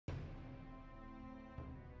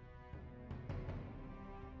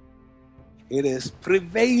It is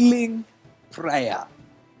prevailing prayer.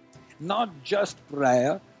 Not just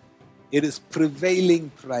prayer, it is prevailing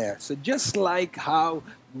prayer. So just like how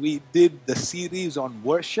we did the series on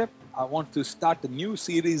worship, I want to start a new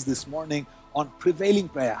series this morning on prevailing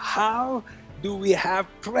prayer. How do we have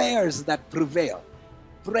prayers that prevail?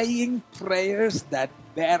 Praying prayers that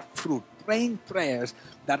bear fruit. Praying prayers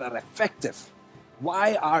that are effective.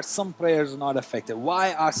 Why are some prayers not effective?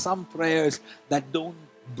 Why are some prayers that don't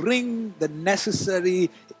bring the necessary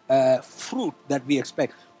fruit that we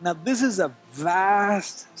expect? Now, this is a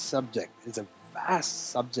vast subject. It's a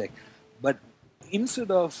vast subject. But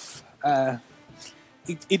instead of,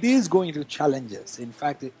 it is going to challenge us. In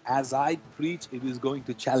fact, as I preach, it is going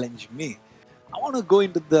to challenge me. I want to go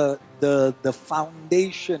into the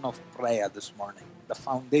foundation of prayer this morning. The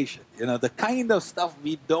foundation, the kind of stuff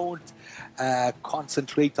we don't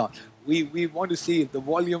concentrate on. We want to see if the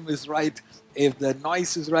volume is right, if the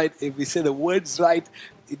noise is right, if we say the words right.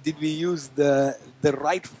 Did we use the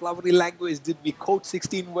right flowery language? Did we quote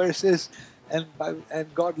 16 verses? And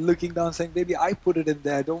God looking down saying, baby, I put it in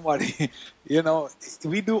there, don't worry.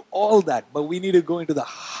 We do all that, but we need to go into the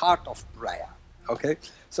heart of prayer. Okay?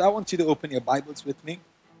 So I want you to open your Bibles with me.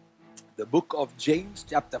 The book of James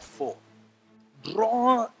chapter 4.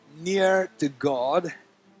 Draw near to God,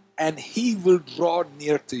 and He will draw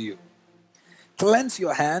near to you. Cleanse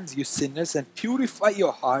your hands, you sinners, and purify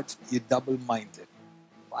your hearts, you double-minded.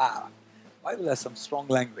 Wow. The Bible has some strong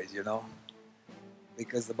language,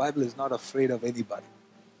 because the Bible is not afraid of anybody.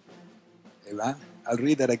 Amen? I'll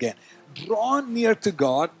read that again. Draw near to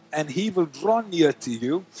God, and He will draw near to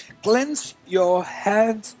you. Cleanse your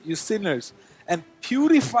hands, you sinners, and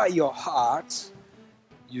purify your hearts,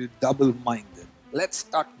 you double-minded. Let's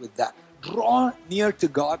start with that. Draw near to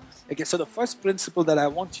God. Okay, so the first principle that I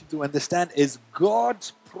want you to understand is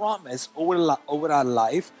God's promise over our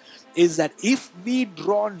life is that if we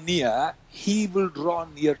draw near, He will draw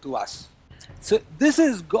near to us. So this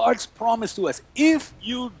is God's promise to us. If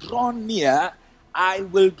you draw near, I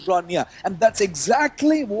will draw near. And that's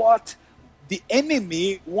exactly what the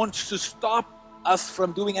enemy wants to stop us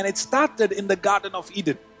from doing. And it started in the Garden of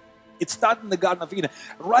Eden. It started in the Garden of Eden.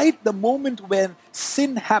 Right the moment when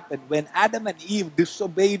sin happened, when Adam and Eve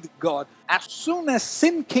disobeyed God, as soon as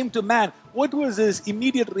sin came to man, what was his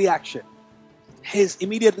immediate reaction? His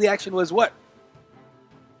immediate reaction was what?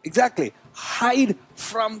 Exactly. Hide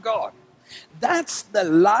from God. That's the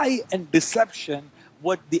lie and deception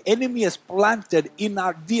what the enemy has planted in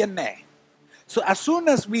our DNA. So as soon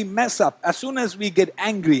as we mess up, as soon as we get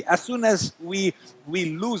angry, as soon as we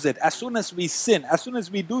lose it, as soon as we sin, as soon as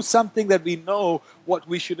we do something that we know what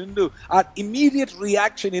we shouldn't do, our immediate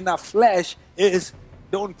reaction in our flesh is,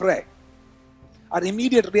 don't pray. Our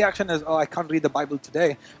immediate reaction is, I can't read the Bible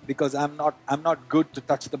today because I'm not good to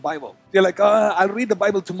touch the Bible. You're like, I'll read the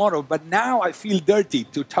Bible tomorrow, but now I feel dirty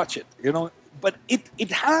to touch it, But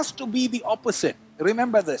it has to be the opposite.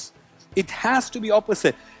 Remember this. It has to be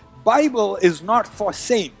opposite. Bible is not for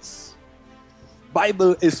saints.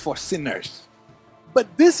 Bible is for sinners. But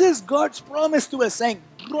this is God's promise to us saying,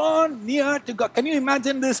 draw near to God. Can you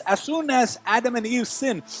imagine this? As soon as Adam and Eve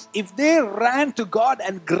sinned, if they ran to God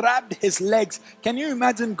and grabbed His legs, can you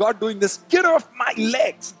imagine God doing this? Get off my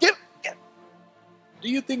legs. Get. Do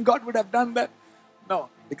you think God would have done that? No,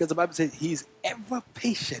 because the Bible says He is ever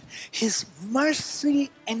patient. His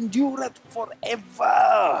mercy endureth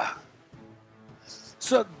forever.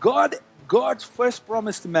 So God's first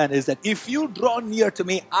promise to man is that if you draw near to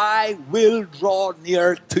me, I will draw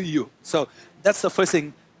near to you. So that's the first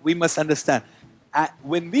thing we must understand.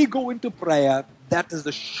 When we go into prayer, that is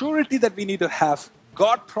the surety that we need to have.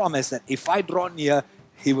 God promised that if I draw near,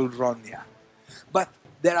 He will draw near. But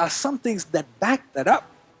there are some things that back that up.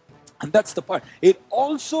 And that's the part. It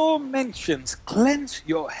also mentions, cleanse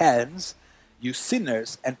your hands, you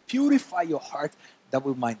sinners, and purify your heart,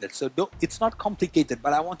 double-minded. So it's not complicated,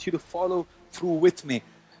 but I want you to follow through with me.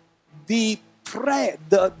 The prayer,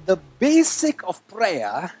 the basic of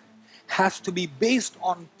prayer has to be based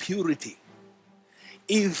on purity.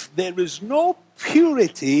 If there is no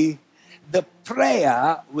purity, the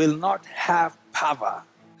prayer will not have power.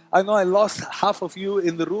 I know I lost half of you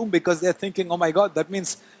in the room because they're thinking, oh my God, that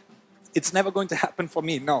means it's never going to happen for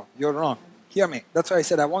me. No, you're wrong. Hear me. That's why I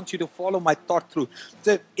said I want you to follow my thought through.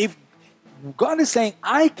 So if God is saying,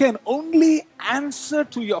 I can only answer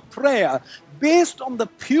to your prayer based on the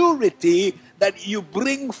purity that you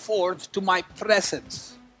bring forth to my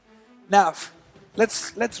presence. Now,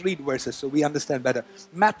 let's read verses so we understand better.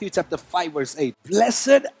 Matthew chapter 5 verse 8.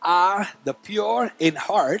 Blessed are the pure in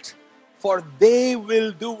heart, for they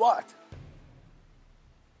will do what?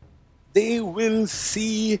 They will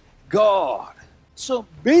see God. So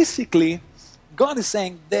basically, God is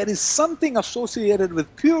saying there is something associated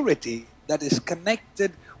with purity that is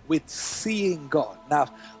connected with seeing God. Now,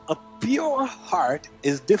 a pure heart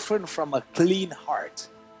is different from a clean heart.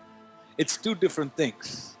 It's two different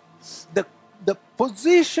things. The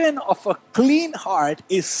position of a clean heart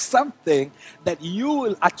is something that you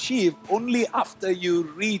will achieve only after you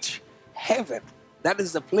reach heaven. That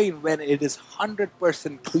is the plane when it is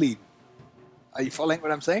 100% clean. Are you following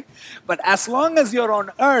what I'm saying? But as long as you're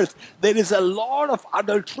on earth, there is a lot of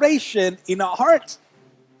adulteration in our hearts.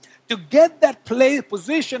 To get that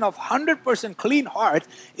position of 100% clean heart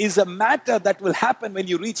is a matter that will happen when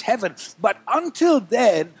you reach heaven. But until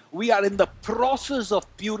then, we are in the process of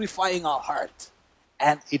purifying our heart.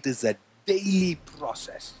 And it is a daily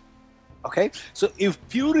process. Okay? So if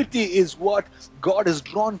purity is what God is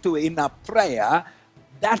drawn to in our prayer,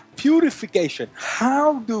 that purification,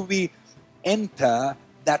 how do we enter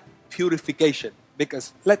that purification?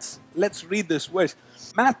 Because let's read this verse.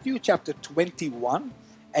 Matthew chapter 21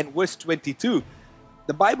 and verse 22.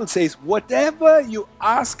 The Bible says, whatever you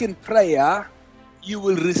ask in prayer, you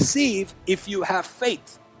will receive if you have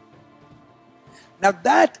faith. Now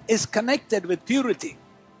that is connected with purity.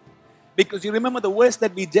 Because you remember the verse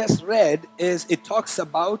that we just read is it talks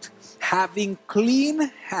about having clean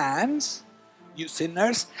hands, you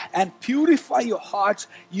sinners, and purify your hearts,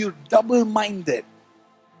 you double-minded.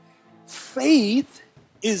 Faith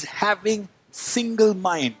is having single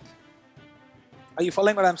mind. Are you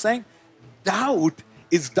following what I'm saying? Doubt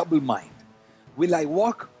is double mind. Will I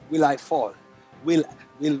walk? Will I fall? Will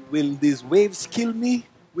these waves kill me?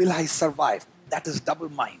 Will I survive? That is double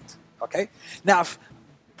mind. Okay? Now,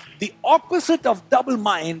 the opposite of double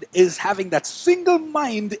mind is having that single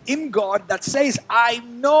mind in God that says, I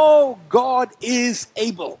know God is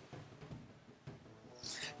able.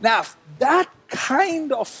 Now, that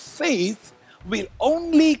kind of faith will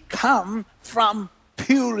only come from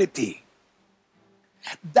purity.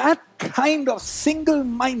 That kind of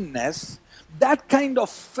single-mindedness, that kind of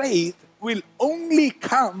faith will only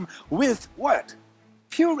come with what?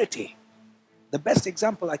 Purity. The best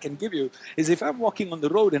example I can give you is if I'm walking on the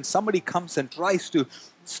road and somebody comes and tries to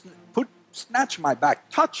snatch my bag,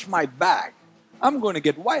 touch my bag, I'm going to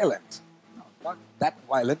get violent. No, not that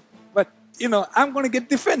violent, but, I'm going to get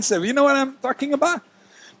defensive. You know what I'm talking about?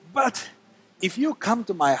 But if you come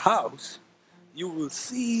to my house, you will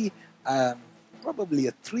see probably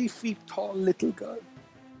a 3 feet tall little girl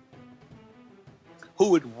who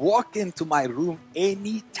would walk into my room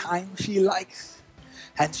anytime she likes.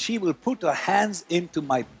 And she will put her hands into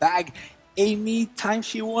my bag anytime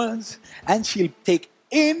she wants. And she'll take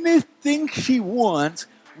anything she wants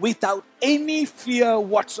without any fear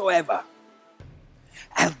whatsoever.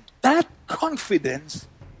 And that confidence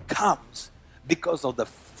comes because of the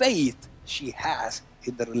faith she has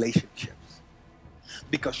in the relationships.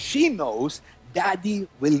 Because she knows Daddy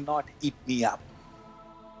will not eat me up.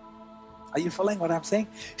 Are you following what I'm saying?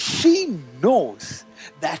 She knows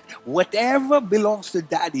that whatever belongs to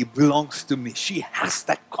Daddy belongs to me. She has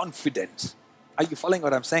that confidence. Are you following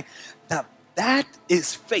what I'm saying? Now, that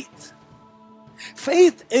is faith.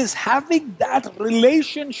 Faith is having that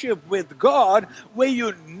relationship with God where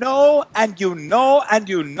you know and you know and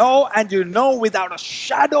you know and you know without a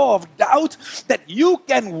shadow of doubt that you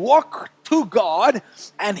can walk to God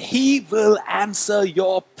and He will answer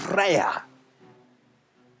your prayer.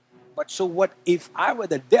 But so what if I were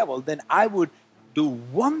the devil, then I would do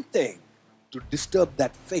one thing to disturb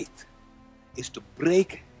that faith, is to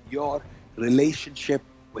break your relationship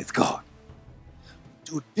with God.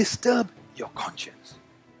 To disturb your conscience.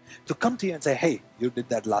 To come to you and say, hey, you did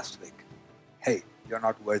that last week. Hey, you're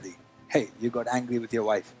not worthy. Hey, you got angry with your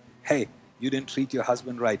wife. Hey, you didn't treat your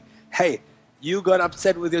husband right. Hey, you got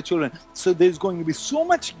upset with your children. So there's going to be so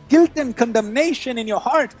much guilt and condemnation in your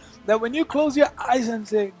heart that when you close your eyes and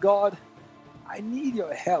say, God, I need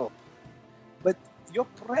your help. But your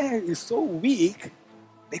prayer is so weak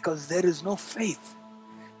because there is no faith.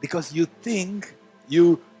 Because you think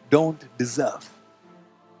you don't deserve.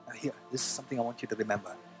 Now here, this is something I want you to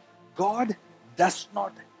remember. God does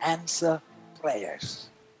not answer prayers.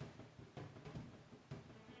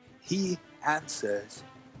 He answers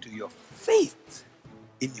to your faith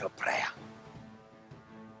in your prayer.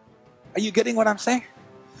 Are you getting what I'm saying?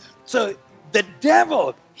 So the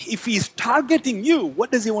devil, if he's targeting you,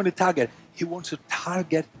 what does he want to target? He wants to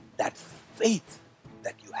target that faith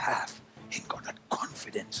that you have in God, that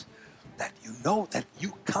confidence that you know that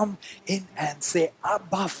you come in and say,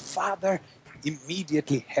 Abba, Father,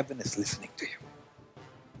 immediately heaven is listening to you.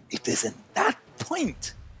 It is in that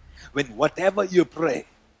point when whatever you pray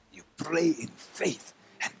in faith,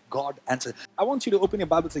 and God answers. I want you to open your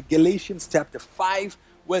Bible to Galatians chapter 5,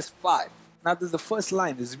 verse 5. Now this is the first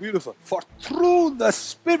line. It's beautiful. For through the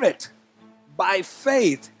Spirit, by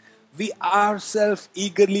faith, we ourselves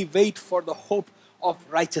eagerly wait for the hope of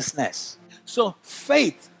righteousness. So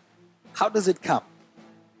faith, how does it come?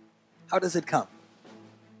 How does it come?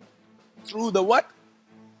 Through the what?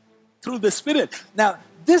 Through the Spirit. Now,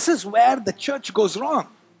 this is where the church goes wrong.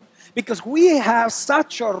 Because we have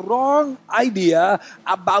such a wrong idea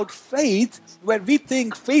about faith, where we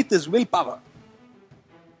think faith is willpower.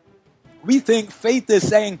 We think faith is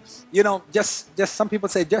saying, just some people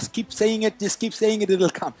say, just keep saying it, it'll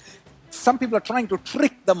come. Some people are trying to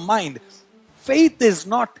trick the mind. Faith is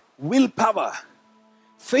not willpower.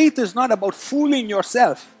 Faith is not about fooling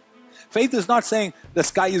yourself. Faith is not saying the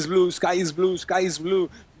sky is blue, sky is blue, sky is blue.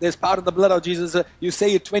 There's power in the blood of Jesus. You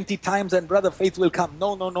say it 20 times and brother, faith will come.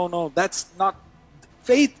 No. That's not.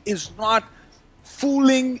 Faith is not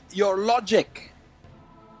fooling your logic.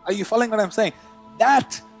 Are you following what I'm saying?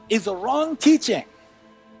 That is a wrong teaching.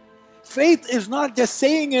 Faith is not just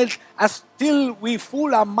saying it as till we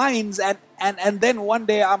fool our minds and then one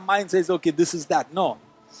day our mind says, okay, this is that. No.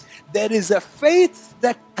 There is a faith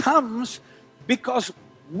that comes because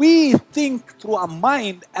we think through our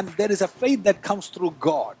mind, and there is a faith that comes through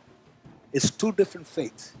God. It's two different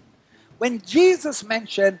faiths. When Jesus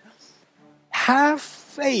mentioned, have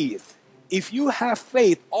faith, if you have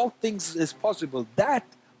faith, all things is possible. That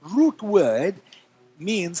root word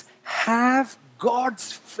means have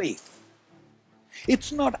God's faith.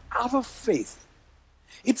 It's not our faith.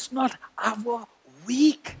 It's not our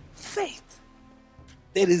weak faith.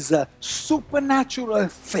 There is a supernatural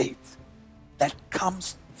faith that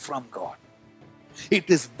comes from God. It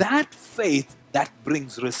is that faith that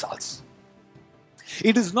brings results.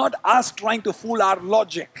 It is not us trying to fool our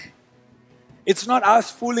logic. It's not us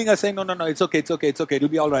fooling us saying, no, it's okay, it'll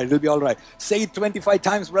be all right. Say it 25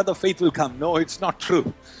 times, brother, faith will come. No, it's not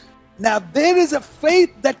true. Now, there is a faith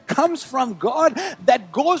that comes from God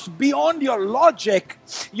that goes beyond your logic.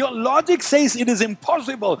 Your logic says it is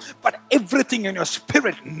impossible, but everything in your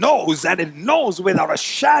spirit knows, and it knows without a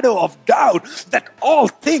shadow of doubt that all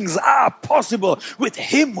things are possible with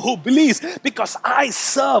him who believes, because I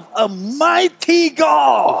serve a mighty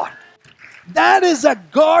God. That is a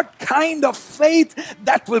God kind of faith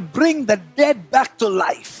that will bring the dead back to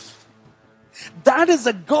life. That is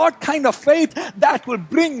a God kind of faith that will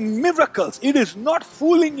bring miracles. It is not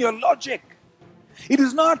fooling your logic. It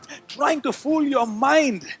is not trying to fool your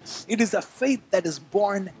mind. It is a faith that is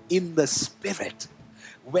born in the Spirit.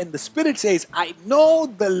 When the Spirit says, I know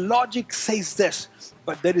the logic says this,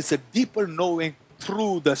 but there is a deeper knowing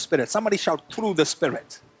through the Spirit. Somebody shout, through the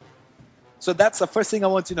Spirit. So that's the first thing I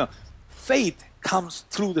want you to know. Faith comes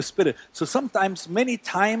through the Spirit. So sometimes, many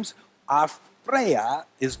times, our prayer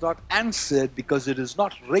is not answered because it is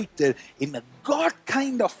not rated in a God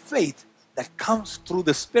kind of faith that comes through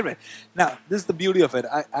the Spirit. Now, this is the beauty of it.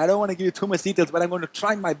 I don't want to give you too much details, but I'm going to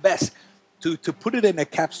try my best to put it in a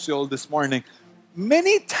capsule this morning.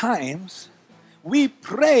 Many times, we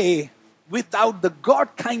pray without the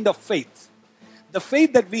God kind of faith. The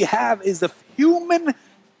faith that we have is the human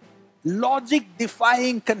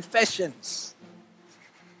logic-defying confessions.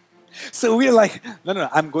 So we're like, no,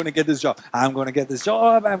 I'm going to get this job. I'm going to get this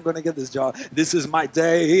job. This is my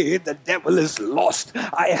day. The devil is lost.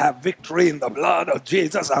 I have victory in the blood of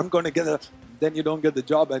Jesus. I'm going to get it. Then you don't get the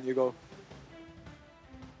job and you go,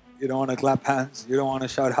 you don't want to clap hands. You don't want to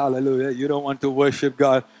shout hallelujah. You don't want to worship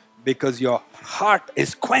God because your heart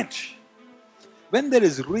is quenched. When there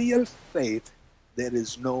is real faith, there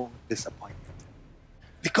is no disappointment.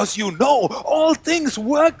 Because you know all things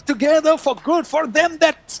work together for good for them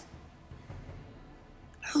that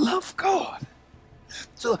love God.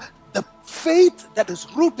 So the faith that is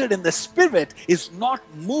rooted in the Spirit is not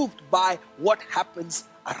moved by what happens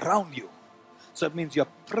around you. So it means your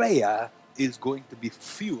prayer is going to be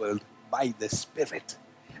fueled by the Spirit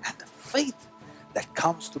and the faith that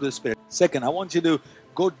comes through the Spirit. Second, I want you to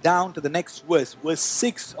go down to the next verse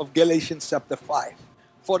 6 of Galatians chapter 5.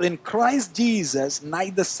 For in Christ Jesus,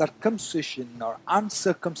 neither circumcision nor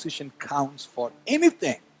uncircumcision counts for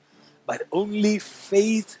anything, but only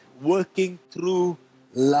faith working through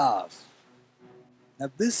love.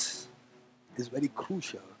 Now this is very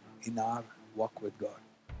crucial in our walk with God.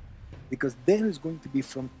 Because there is going to be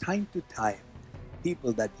from time to time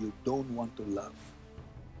people that you don't want to love.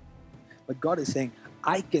 But God is saying,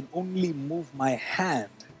 I can only move my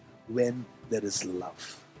hand when there is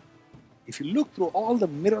love. If you look through all the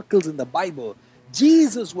miracles in the Bible,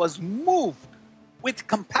 Jesus was moved with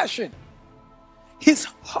compassion. His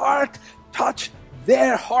heart touched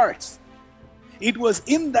their hearts. It was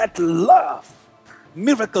in that love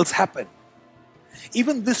miracles happen.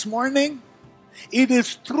 Even this morning, it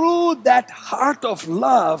is through that heart of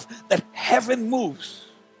love that heaven moves.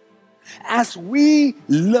 As we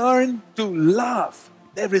learn to love,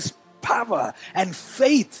 there is power and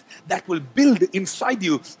faith that will build inside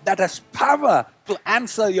you, that has power to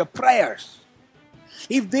answer your prayers.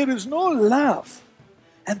 If there is no love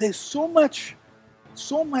and there's so much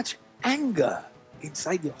anger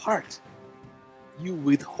inside your heart, you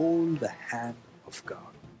withhold the hand of God.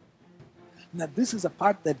 Now, this is a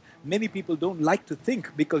part that many people don't like to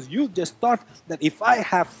think, because you just thought that if I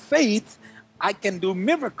have faith, I can do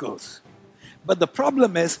miracles. But the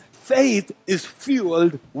problem is, faith is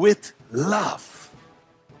fueled with love.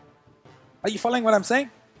 Are you following what I'm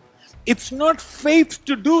saying? It's not faith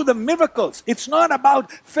to do the miracles. It's not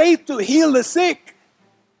about faith to heal the sick.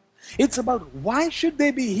 It's about, why should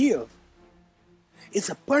they be healed? It's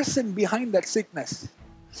a person behind that sickness.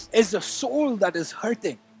 It's a soul that is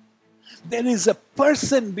hurting. There is a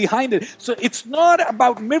person behind it. So it's not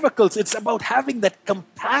about miracles. It's about having that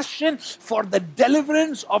compassion for the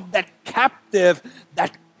deliverance of that captive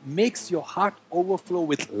that makes your heart overflow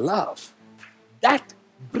with love. That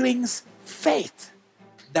brings faith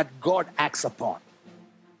that God acts upon.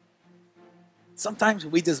 Sometimes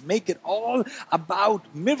we just make it all about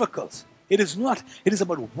miracles. It is not. It is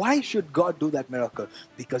about, why should God do that miracle?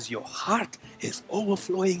 Because your heart is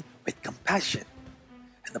overflowing with compassion.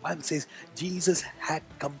 And the Bible says Jesus had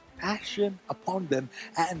compassion upon them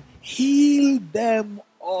and healed them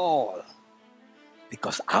all.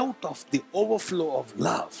 Because out of the overflow of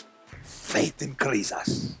love, faith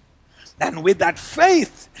increases. And with that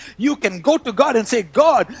faith, you can go to God and say,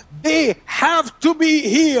 God, they have to be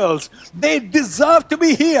healed. They deserve to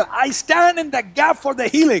be healed. I stand in the gap for the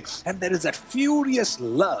healing. And there is that furious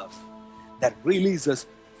love that releases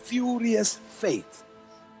furious faith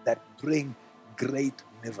that bring great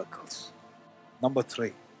miracles. Number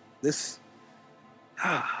 3,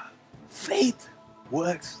 faith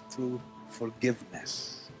works through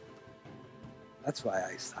forgiveness. That's why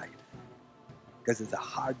I sighed, because it's a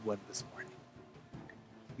hard one this morning.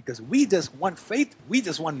 Because we just want faith, we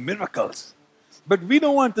just want miracles, but we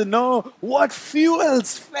don't want to know what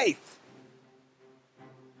fuels faith.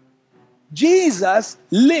 Jesus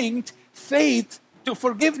linked faith to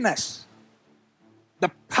forgiveness. The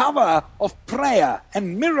power of prayer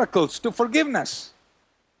and miracles to forgiveness.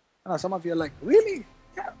 Now, some of you are like, really?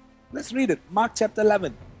 Yeah. Let's read it. Mark chapter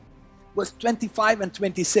 11, verse 25 and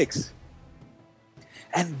 26.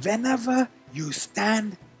 And whenever you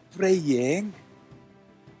stand praying,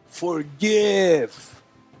 forgive.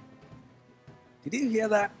 Did you hear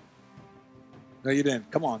that? No, you didn't.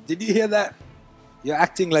 Come on. Did you hear that? You're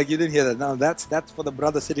acting like you didn't hear that. No, that's for the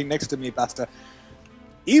brother sitting next to me, Pastor.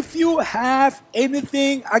 If you have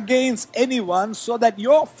anything against anyone, so that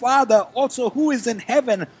your Father also who is in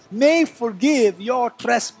heaven may forgive your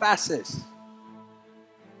trespasses.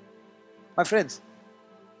 My friends,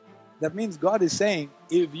 that means God is saying,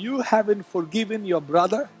 if you haven't forgiven your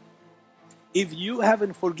brother, if you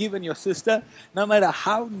haven't forgiven your sister, no matter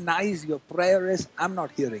how nice your prayer is, I'm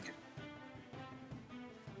not hearing it.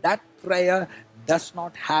 That prayer does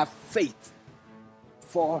not have faith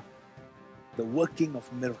for the working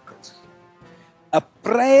of miracles. A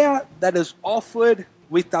prayer that is offered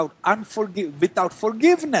without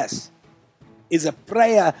forgiveness is a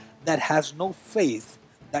prayer that has no faith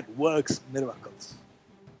that works miracles.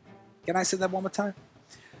 Can I say that one more time?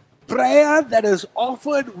 Prayer that is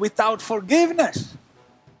offered without forgiveness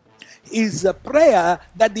is a prayer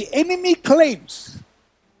that the enemy claims.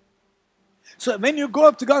 So when you go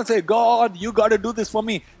up to God and say, God, you got to do this for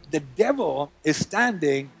me, the devil is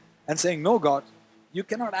standing and saying, no, God, you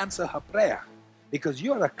cannot answer her prayer because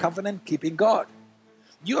you are a covenant-keeping God.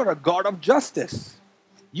 You are a God of justice.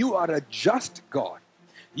 You are a just God.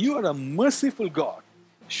 You are a merciful God.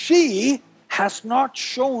 She has not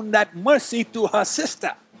shown that mercy to her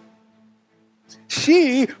sister.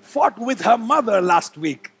 She fought with her mother last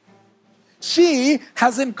week. She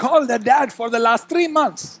hasn't called her dad for the last 3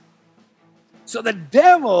 months. So the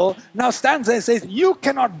devil now stands there and says, you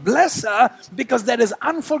cannot bless her because there is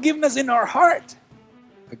unforgiveness in her heart.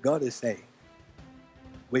 But God is saying,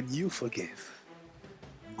 when you forgive,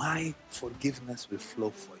 my forgiveness will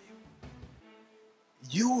flow for you.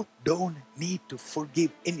 You don't need to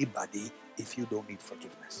forgive anybody if you don't need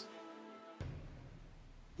forgiveness.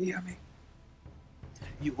 Do you hear me?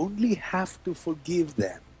 You only have to forgive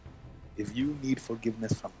them if you need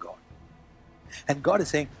forgiveness from God. And God is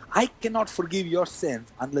saying, I cannot forgive your sins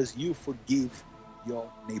unless you forgive your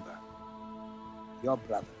neighbor, your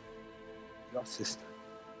brother, your sister.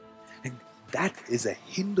 And that is a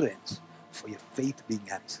hindrance for your faith being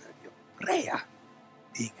answered, your prayer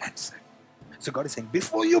being answered. So God is saying,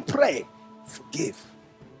 before you pray, forgive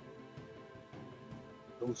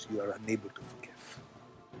those you are unable to forgive.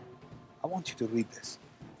 I want you to read this.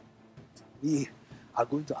 We are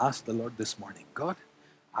going to ask the Lord this morning, God,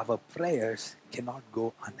 our prayers cannot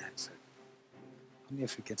go unanswered. How many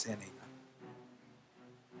of you can say an amen?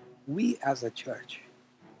 We as a church,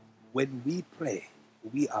 when we pray,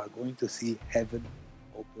 we are going to see heaven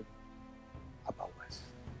open above us.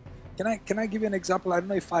 Can I give you an example? I don't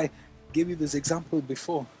know if I gave you this example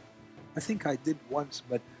before. I think I did once,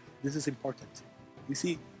 but this is important. You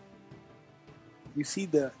see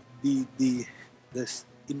this.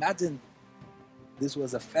 Imagine this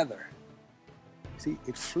was a feather. See,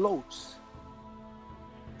 it floats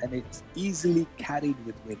and it's easily carried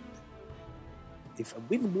with wind. If a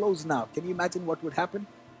wind blows now, can you imagine what would happen?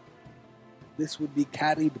 This would be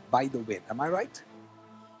carried by the wind. Am I right?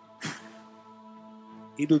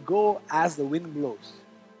 It'll go as the wind blows.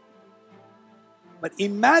 But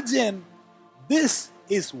imagine this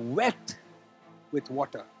is wet with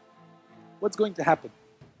water. What's going to happen?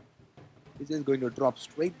 It's just going to drop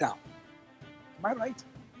straight down. Am I right?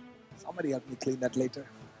 Somebody help me clean that later.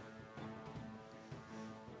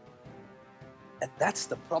 And that's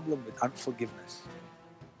the problem with unforgiveness.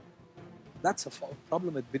 That's a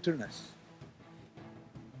problem with bitterness.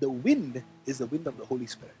 The wind is the wind of the Holy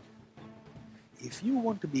Spirit. If you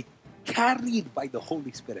want to be carried by the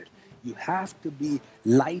Holy Spirit, you have to be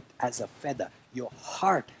light as a feather. Your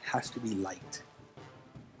heart has to be light.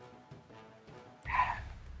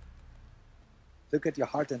 Look at your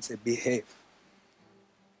heart and say, behave.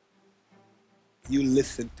 You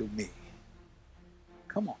listen to me.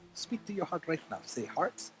 Come on, speak to your heart right now. Say,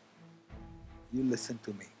 heart, you listen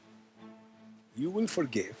to me. You will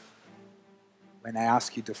forgive when I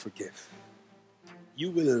ask you to forgive.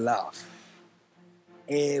 You will love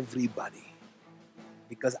everybody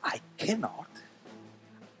because I cannot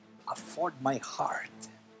afford my heart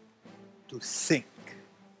to sink,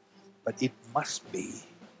 but it must be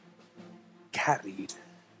carried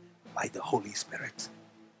by the Holy Spirit.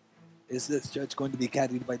 Is this church going to be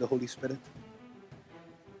carried by the Holy Spirit?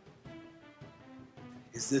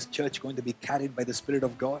 Is this church going to be carried by the Spirit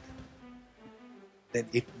of God? Then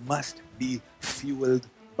it must be fueled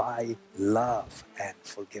by love and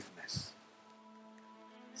forgiveness.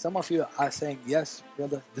 Some of you are saying, yes,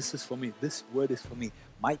 brother, this is for me. This word is for me.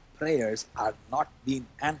 My prayers are not being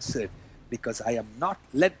answered because I am not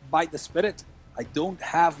led by the Spirit. I don't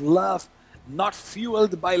have love, not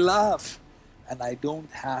fueled by love. And I don't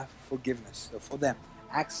have forgiveness. So for them,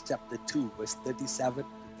 Acts chapter 2, verse 37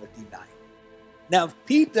 to 39. Now,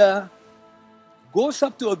 Peter goes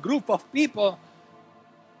up to a group of people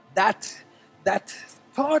that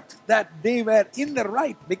thought that they were in the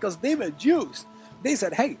right because they were Jews. They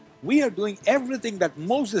said, hey, we are doing everything that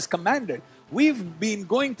Moses commanded. We've been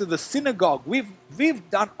going to the synagogue. We've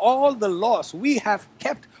done all the laws. We have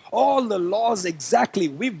kept all the laws exactly.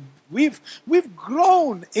 We've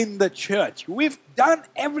grown in the church. We've done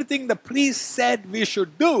everything the priest said we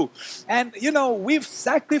should do. And, we've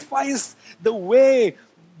sacrificed the way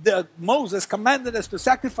Moses commanded us to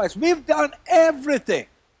sacrifice. We've done everything.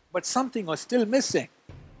 But something was still missing.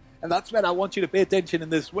 And that's where I want you to pay attention in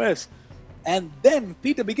this verse. And then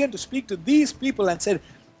Peter began to speak to these people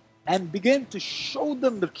and began to show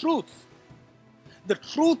them the truth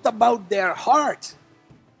about their heart.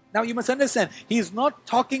 Now you must understand, he's not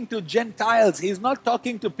talking to Gentiles. He's not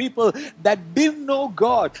talking to people that didn't know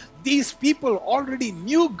God. These people already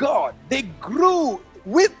knew God. They grew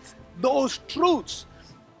with those truths.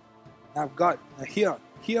 Now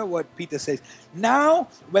hear what Peter says. Now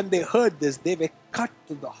when they heard this, they were cut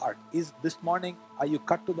to the heart. This morning, are you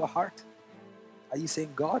cut to the heart? Are you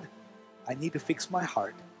saying, God, I need to fix my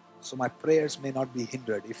heart so my prayers may not be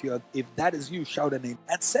hindered? If that is you, shout a name.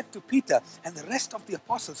 And said to Peter and the rest of the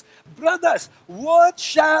apostles, brothers, what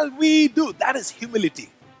shall we do? That is humility.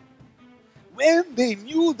 When they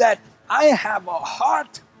knew that I have a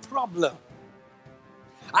heart problem,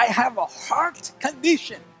 I have a heart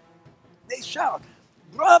condition, they shout,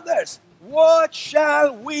 brothers, what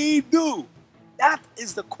shall we do? That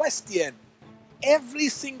is the question every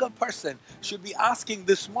single person should be asking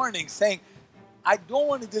this morning, saying, I don't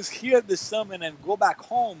want to just hear this sermon and go back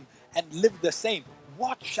home and live the same.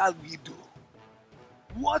 What shall we do?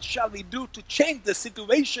 What shall we do to change the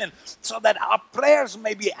situation so that our prayers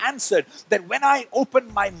may be answered? That when I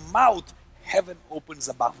open my mouth, heaven opens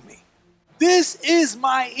above me. This is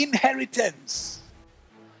my inheritance.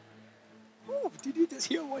 Oh, did you just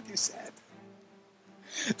hear what you said?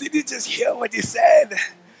 Did you just hear what you said?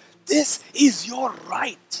 This is your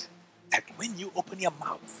right. That when you open your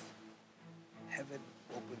mouth, heaven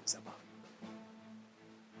opens your mouth.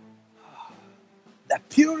 That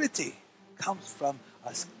purity comes from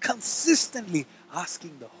us consistently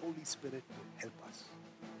asking the Holy Spirit to help us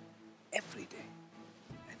every day.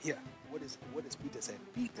 And here, what is Peter saying?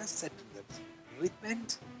 Peter said to them,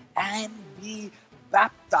 repent and be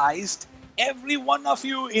baptized, every one of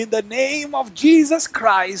you, in the name of Jesus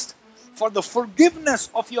Christ, for the forgiveness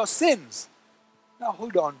of your sins. Now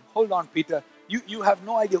hold on, Peter. You have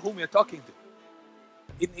no idea whom you're talking to.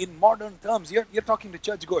 In modern terms, you're talking to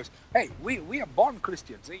churchgoers. Hey, we are born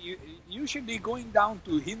Christians. You should be going down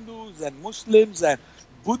to Hindus and Muslims and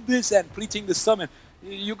Buddhists and preaching the sermon.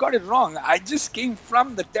 You got it wrong. I just came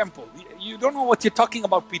from the temple. You don't know what you're talking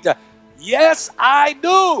about, Peter. Yes, I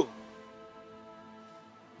do.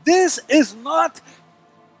 This is not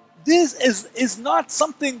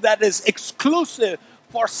something that is exclusive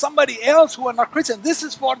for somebody else who are not Christian. This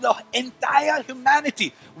is for the entire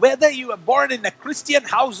humanity, whether you were born in a Christian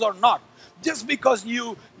house or not. Just because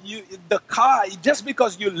you live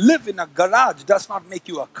in a garage does not make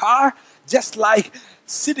you a car. Just like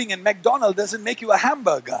sitting in McDonald's doesn't make you a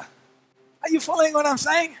hamburger. Are you following what I'm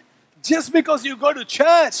saying? Just because you go to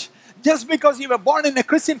church, just because you were born in a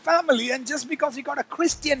Christian family, and just because you got a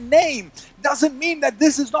Christian name, doesn't mean that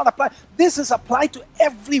this is not applied. This is applied to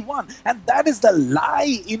everyone. And that is the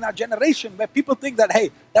lie in our generation, where people think that, hey,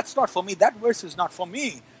 that's not for me. That verse is not for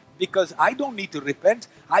me, because I don't need to repent.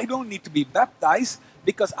 I don't need to be baptized,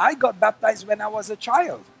 because I got baptized when I was a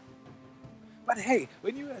child. But hey,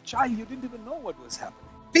 when you were a child, you didn't even know what was happening.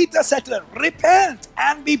 Peter said to them, repent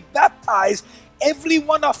and be baptized, every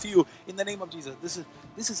one of you, in the name of Jesus.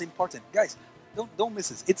 This is important. Guys, don't miss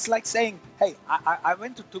this. It's like saying, hey, I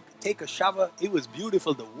went to take a shower. It was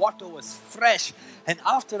beautiful. The water was fresh. And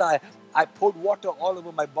after I poured water all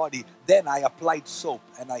over my body, then I applied soap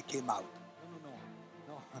and I came out.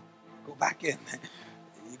 No. Go back in.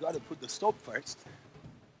 You got to put the soap first.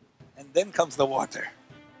 And then comes the water.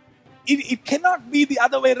 It cannot be the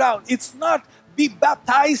other way around. It's not be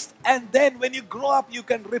baptized and then when you grow up you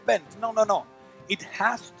can repent. No. It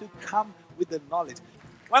has to come with the knowledge.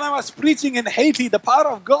 When I was preaching in Haiti, the power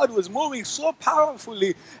of God was moving so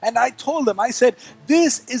powerfully, and I told them, I said,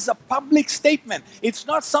 this is a public statement. It's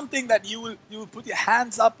not something that you will put your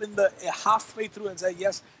hands up in the halfway through and say,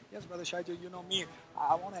 yes, Brother Shaiju, you know me.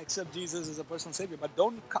 I want to accept Jesus as a personal Savior, but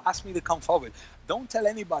don't ask me to come forward. Don't tell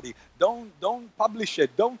anybody. Don't publish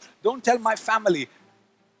it. Don't tell my family.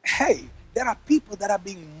 Hey, there are people that are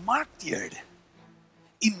being martyred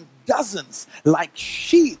in dozens like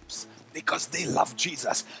sheep because they love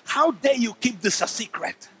Jesus. How dare you keep this a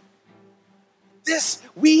secret?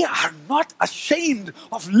 We are not ashamed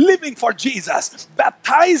of living for Jesus,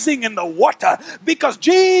 baptizing in the water, because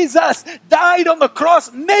Jesus died on the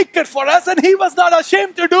cross naked for us, and he was not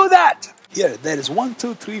ashamed to do that. Here, there is 1,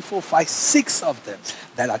 2, 3, 4, 5, 6 of them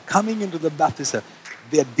that are coming into the baptism.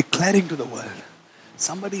 They are declaring to the world,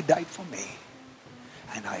 somebody died for me,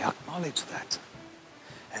 and I acknowledge that.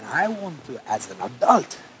 And I want to, as an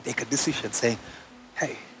adult, take a decision saying,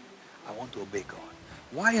 hey, I want to obey God.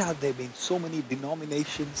 Why have there been so many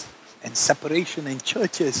denominations and separation in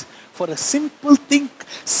churches for a simple thing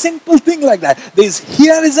like that?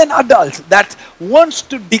 Here is an adult that wants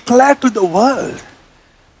to declare to the world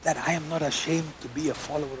that I am not ashamed to be a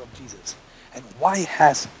follower of Jesus. And why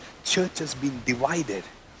has churches been divided?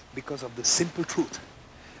 Because of the simple truth.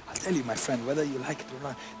 I'll tell you, my friend, whether you like it or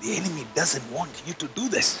not, the enemy doesn't want you to do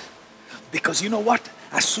this. Because you know what?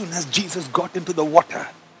 As soon as Jesus got into the water,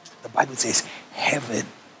 the Bible says, heaven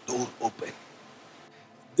door open.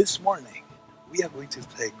 This morning, we are going to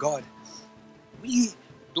say, God, we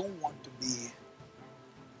don't want to be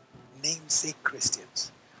namesake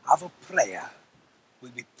Christians. Our prayer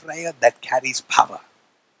will be prayer that carries power.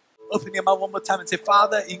 Open your mouth one more time and say,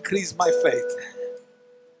 Father, increase my faith.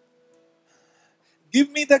 Give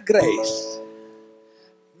me the grace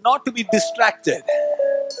not to be distracted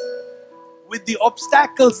with the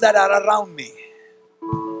obstacles that are around me.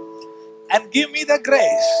 And give me the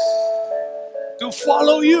grace to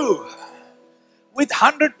follow you with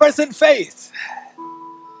 100% faith.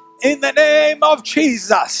 In the name of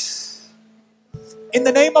Jesus. In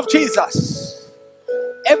the name of Jesus.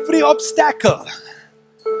 Every obstacle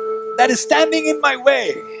that is standing in my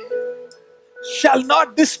way shall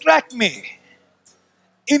not distract me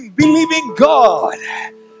in believing God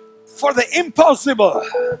for the impossible.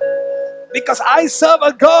 Because I serve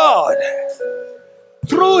a God.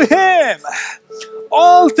 Through him,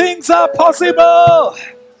 all things are possible.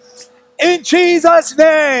 In Jesus'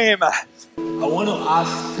 name. I want to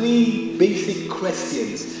ask 3 basic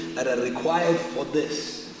questions that are required for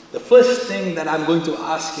this. The first thing that I'm going to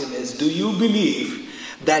ask him is, do you believe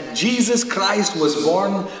that Jesus Christ was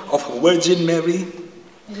born of Virgin Mary?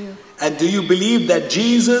 I do. And do you believe that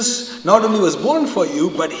Jesus not only was born for you,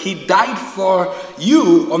 but he died for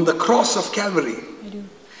you on the cross of Calvary? I do.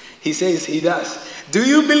 He says he does. Do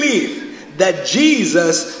you believe that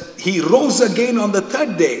Jesus, he rose again on the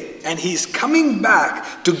third day and he's coming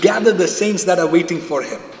back to gather the saints that are waiting for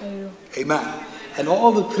him? I do. Amen. And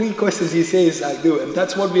all the three questions he says, I do. And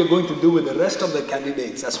that's what we are going to do with the rest of the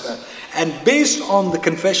candidates as well. And based on the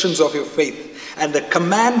confessions of your faith and the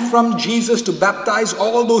command from Jesus to baptize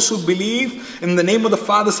all those who believe in the name of the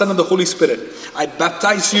Father, Son, and the Holy Spirit, I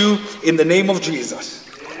baptize you in the name of Jesus.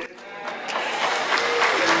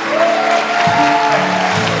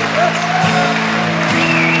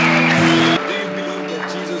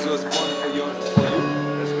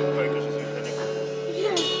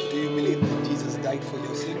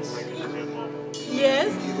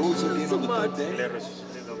 Yes. He rose again So on the third much. day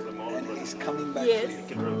and he's coming back Yes.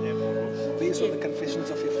 for you. Based on the confessions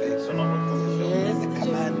of your faith Yes. and the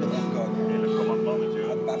command of God,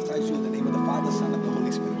 I baptize you